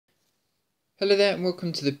Hello there and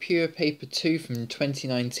welcome to the Pure Paper 2 from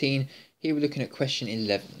 2019. Here we're looking at question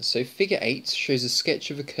 11. So figure 8 shows a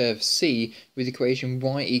sketch of a curve C with the equation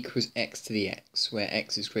y equals x to the x, where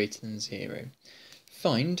x is greater than 0.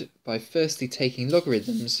 Find, by firstly taking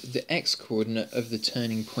logarithms, the x coordinate of the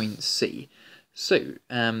turning point C. So,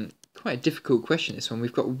 quite a difficult question this one.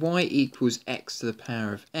 We've got y equals x to the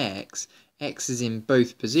power of x. X is in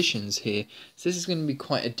both positions here, so this is going to be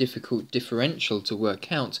quite a difficult differential to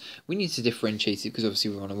work out. We need to differentiate it because obviously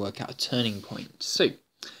we want to work out a turning point. So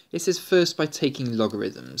it says first by taking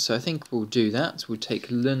logarithms, so I think we'll do that. We'll take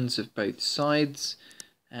lns of both sides,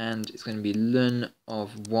 and it's going to be ln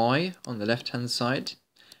of y on the left hand side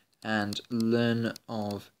and ln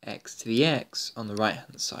of x to the x on the right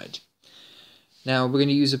hand side. Now we're going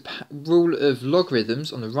to use a rule of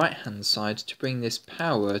logarithms on the right hand side to bring this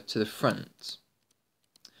power to the front.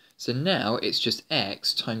 So now it's just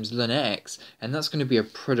x times ln x, and that's going to be a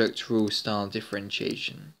product rule style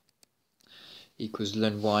differentiation, equals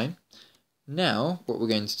ln y. Now what we're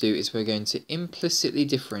going to do is we're going to implicitly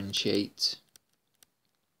differentiate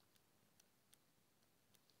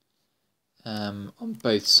on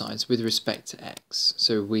both sides with respect to x.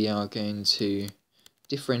 So we are going to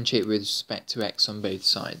differentiate with respect to x on both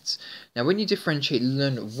sides. Now when you differentiate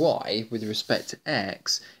ln y with respect to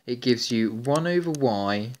x, it gives you 1 over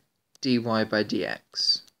y dy by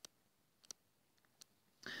dx.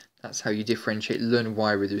 That's how you differentiate ln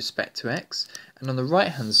y with respect to x. And on the right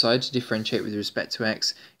hand side, to differentiate with respect to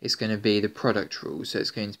x, it's going to be the product rule. So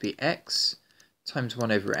it's going to be x times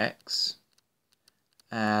 1 over x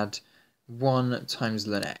add 1 times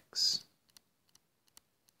ln x.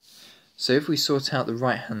 So if we sort out the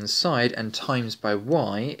right hand side and times by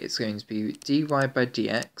y, it's going to be dy by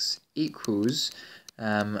dx equals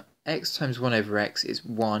x times 1 over x is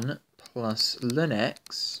 1 plus ln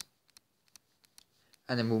x,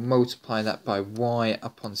 and then we'll multiply that by y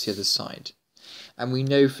up onto the other side. And we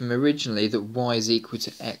know from originally that y is equal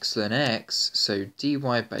to x ln x, so dy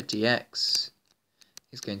by dx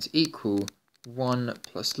is going to equal 1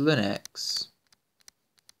 plus ln x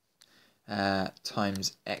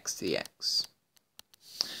times x to the x.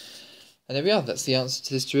 And there we are, that's the answer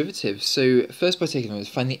to this derivative. So first by taking notice,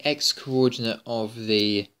 find the x coordinate of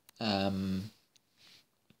the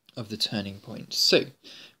turning point. So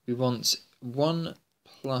we want 1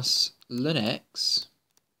 plus ln x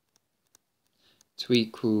to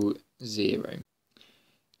equal 0.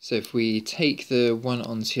 So if we take the 1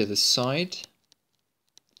 onto the other side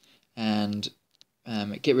and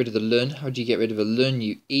get rid of the ln. How do you get rid of a ln?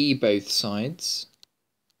 You e both sides.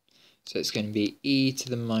 So it's going to be e to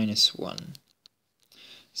the minus 1.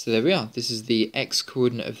 So there we are. This is the x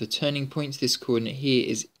coordinate of the turning point. This coordinate here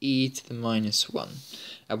is e to the minus 1.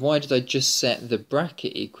 And why did I just set the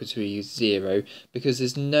bracket equal to 0? Because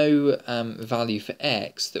there's no value for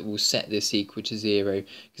x that will set this equal to 0.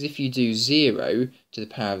 Because if you do 0 to the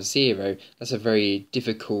power of 0, that's a very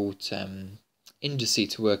difficult indice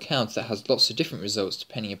to work out that has lots of different results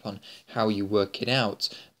depending upon how you work it out.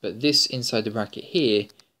 But this inside the bracket here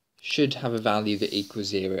should have a value that equals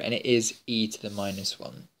 0, and it is e to the minus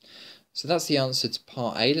 1. So that's the answer to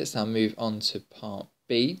part A. Let's now move on to part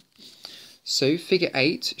B. So figure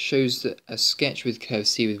 8 shows that a sketch with curve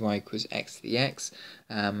C with y equals x to the x.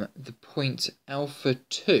 The point alpha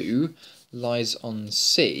 2 lies on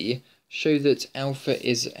C. Show that alpha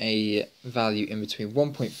is a value in between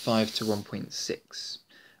 1.5 to 1.6.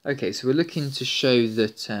 Okay, so we're looking to show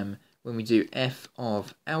that when we do f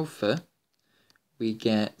of alpha, we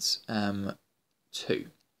get 2.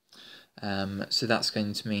 So that's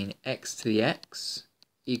going to mean x to the x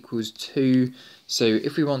equals 2. So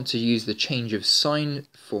if we want to use the change of sign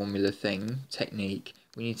formula technique,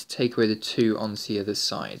 we need to take away the 2 onto the other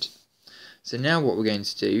side. So now what we're going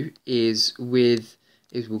to do is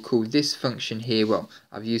we'll call this function here, well,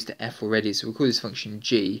 I've used the f already, so we'll call this function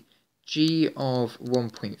g. G of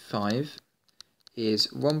 1.5 is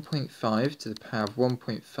 1.5 to the power of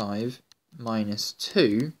 1.5 minus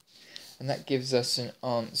 2, and that gives us an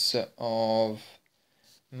answer of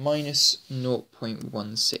minus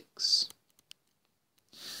 0.16.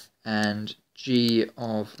 And g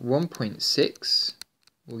of 1.6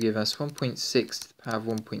 will give us 1.6 to the power of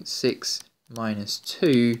 1.6 minus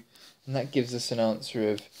 2, and that gives us an answer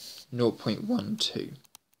of 0.12.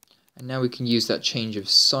 And now we can use that change of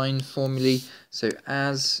sign formula. So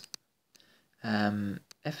as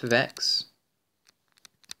f of x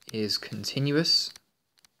is continuous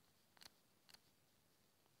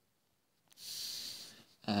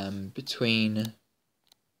between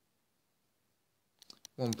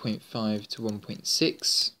 1.5 to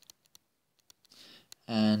 1.6,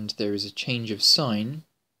 and there is a change of sign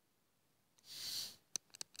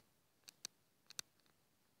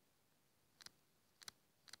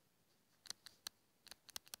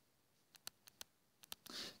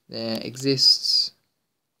there exists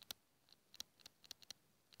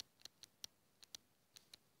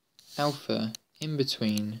alpha in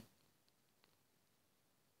between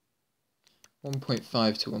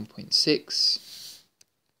 1.5 to 1.6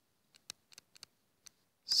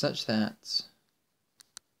 such that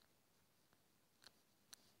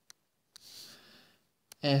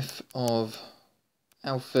f of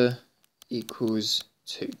alpha equals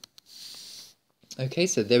 2. Okay,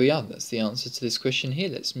 so there we are. That's the answer to this question here.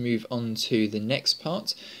 Let's move on to the next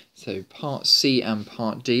part. So part C and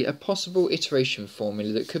part D. A possible iteration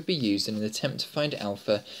formula that could be used in an attempt to find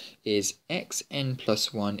alpha is xn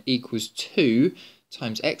plus 1 equals 2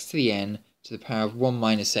 times x to the n to the power of 1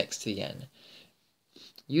 minus x to the n.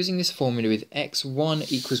 Using this formula with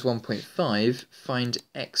x1 equals 1.5, find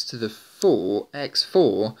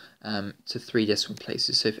x4 to 3 decimal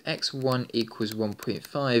places. So if x1 equals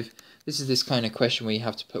 1.5, this is this kind of question where you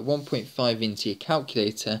have to put 1.5 into your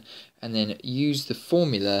calculator and then use the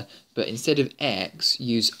formula, but instead of x,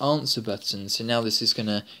 use answer button. So now this is going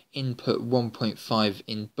to input 1.5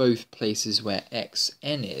 in both places where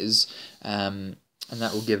xn is, and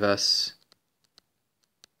that will give us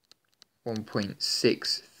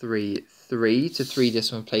 1.633 to 3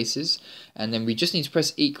 decimal places, and then we just need to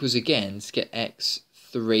press equals again to get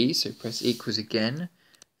x3, so press equals again,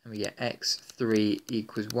 and we get x3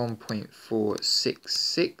 equals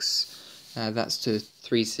 1.466, that's to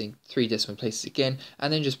 3 decimal places again,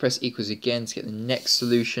 and then just press equals again to get the next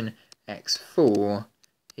solution. X4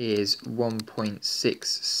 is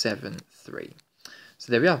 1.673.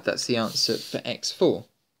 So there we are, that's the answer for x4.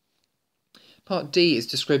 Part D is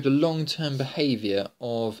describe the long-term behaviour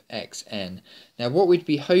of xn. Now what we'd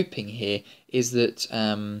be hoping here is that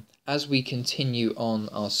as we continue on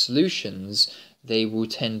our solutions, they will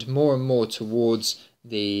tend more and more towards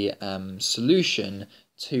the solution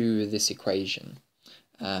to this equation.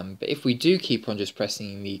 But if we do keep on just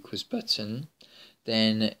pressing the equals button,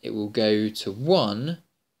 then it will go to 1,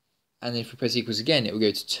 and then if we press equals again, it will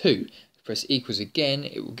go to 2. Press equals again,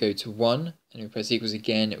 it will go to 1, and if we press equals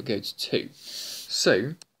again, it will go to 2.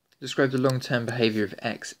 So, describe the long-term behaviour of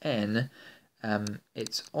xn.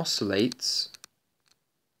 It oscillates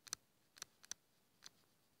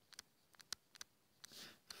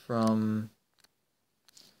from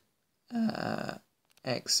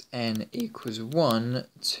xn equals 1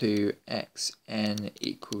 to xn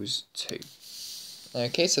equals 2.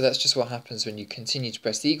 Okay, so that's just what happens when you continue to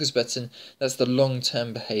press the equals button. That's the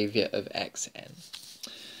long-term behaviour of xn.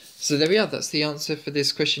 So there we are, that's the answer for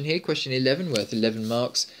this question here, question 11, worth 11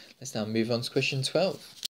 marks. Let's now move on to question 12.